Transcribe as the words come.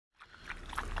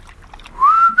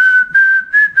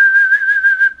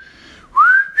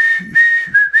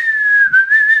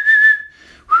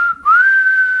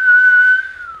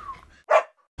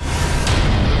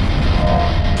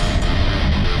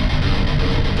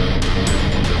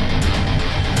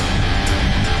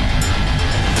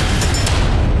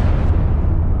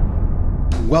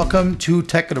welcome to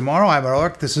Tech of Tomorrow. I'm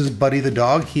Alec. This is Buddy the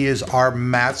dog. He is our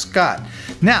mascot.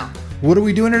 Now, what are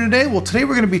we doing here today? Well, today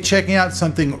we're going to be checking out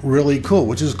something really cool,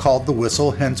 which is called the whistle,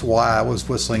 hence why I was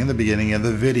whistling in the beginning of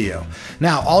the video.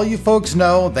 Now, all you folks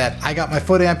know that I got my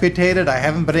foot amputated. I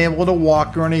haven't been able to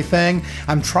walk or anything.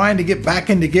 I'm trying to get back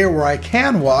into gear where I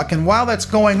can walk, and while that's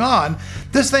going on,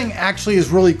 this thing actually is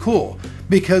really cool.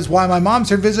 Because while my mom's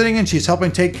here visiting and she's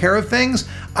helping take care of things,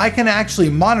 I can actually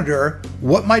monitor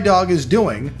what my dog is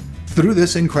doing through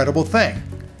this incredible thing.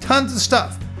 Tons of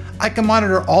stuff. I can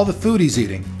monitor all the food he's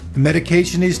eating, the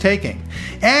medication he's taking,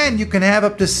 and you can have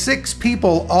up to 6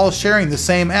 people all sharing the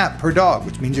same app per dog,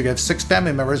 which means you can have 6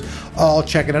 family members all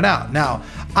checking it out. Now,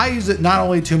 I use it not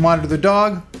only to monitor the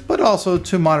dog, but also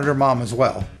to monitor mom as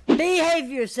well. Behave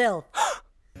yourself.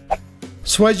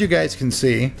 So as you guys can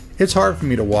see, it's hard for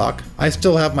me to walk. I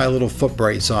still have my little foot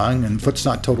brace on and foot's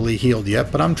not totally healed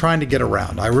yet, but I'm trying to get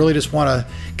around. I really just want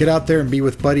to get out there and be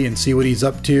with Buddy and see what he's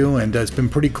up to, and it's been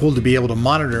pretty cool to be able to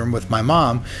monitor him with my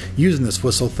mom using this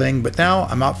whistle thing, but now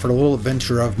I'm out for a little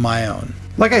adventure of my own.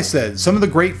 Like I said, some of the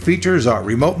great features are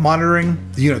remote monitoring,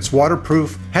 the unit's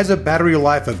waterproof, has a battery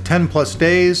life of 10+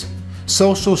 days,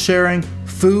 social sharing,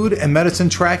 food and medicine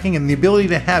tracking, and the ability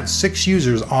to have 6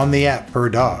 users on the app per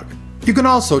dog. You can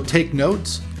also take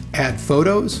notes, add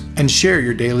photos, and share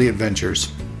your daily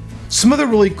adventures. Some of the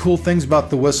really cool things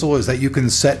about the whistle is that you can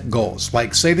set goals.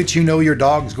 Like say that you know your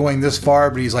dog's going this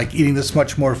far, but he's like eating this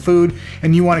much more food,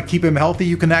 and you want to keep him healthy,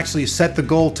 you can actually set the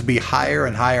goal to be higher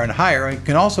and higher and higher, and you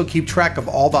can also keep track of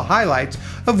all the highlights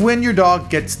of when your dog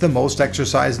gets the most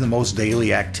exercise and the most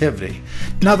daily activity.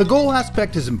 Now the goal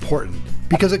aspect is important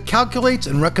because it calculates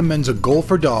and recommends a goal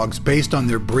for dogs based on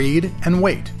their breed and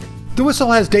weight. The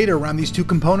whistle has data around these 2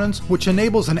 components, which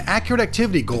enables an accurate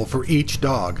activity goal for each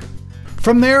dog.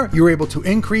 From there, you're able to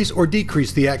increase or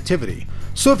decrease the activity.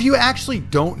 So if you actually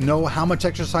don't know how much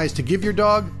exercise to give your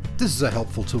dog, this is a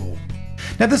helpful tool.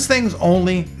 Now this thing's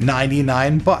only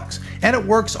 99 bucks, and it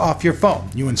works off your phone.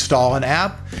 You install an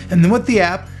app, and then with the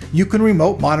app, you can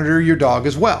remote monitor your dog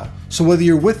as well. So whether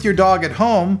you're with your dog at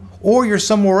home or you're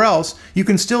somewhere else, you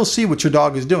can still see what your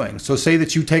dog is doing. So say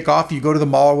that you take off, you go to the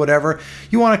mall or whatever,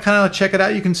 you want to kind of check it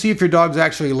out. You can see if your dog's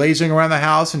actually lazing around the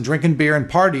house and drinking beer and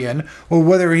partying, or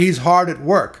whether he's hard at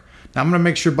work. Now I'm going to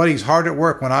make sure Buddy's hard at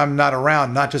work when I'm not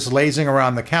around, not just lazing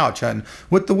around the couch. And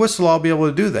with the whistle, I'll be able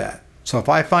to do that. So if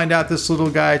I find out this little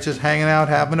guy is just hanging out,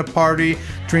 having a party,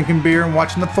 drinking beer and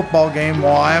watching the football game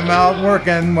while I'm out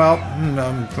working, well,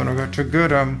 I'm going to get to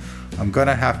get him. I'm going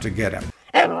to have to get him.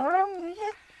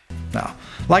 Now,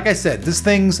 like I said, this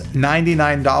thing's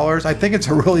 $99. I think it's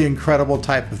a really incredible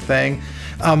type of thing.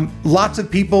 Lots of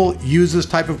people use this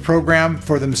type of program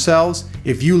for themselves.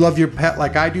 If you love your pet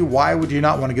like I do, why would you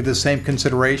not want to give the same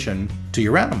consideration to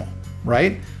your animal,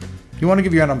 right? You want to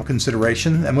give your animal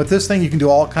consideration, and with this thing you can do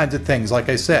all kinds of things. Like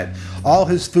I said, all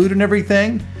his food and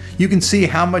everything, you can see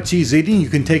how much he's eating. You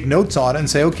can take notes on it and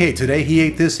say, okay, today he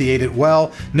ate this, he ate it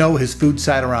well. No, his food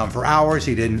sat around for hours,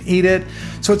 he didn't eat it.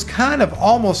 So it's kind of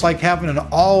almost like having an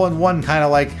all-in-one kind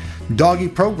of like doggy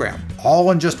program,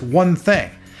 all in just one thing.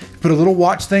 Put a little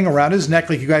watch thing around his neck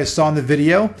like you guys saw in the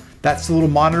video. That's the little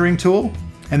monitoring tool,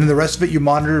 and then the rest of it you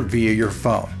monitor via your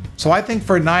phone. So I think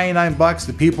for 99 bucks,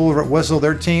 the people over at Whistle,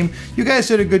 their team, you guys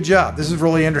did a good job. This is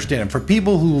really interesting. And for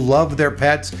people who love their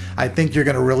pets, I think you're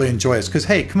gonna really enjoy this. Because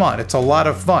hey, come on, it's a lot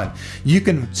of fun. You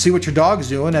can see what your dog's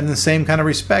doing, and in the same kind of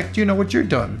respect, you know what you're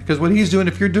doing. Because what he's doing,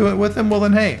 if you're doing it with him, well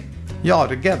then hey, y'all are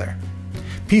together.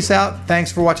 Peace out.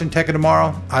 Thanks for watching Tech of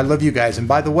Tomorrow. I love you guys. And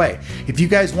by the way, if you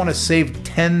guys want to save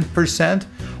 10%,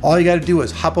 all you got to do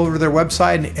is hop over to their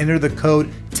website and enter the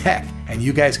code TECH, and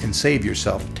you guys can save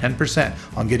yourself 10%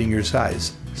 on getting your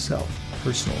size self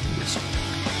personal whistle.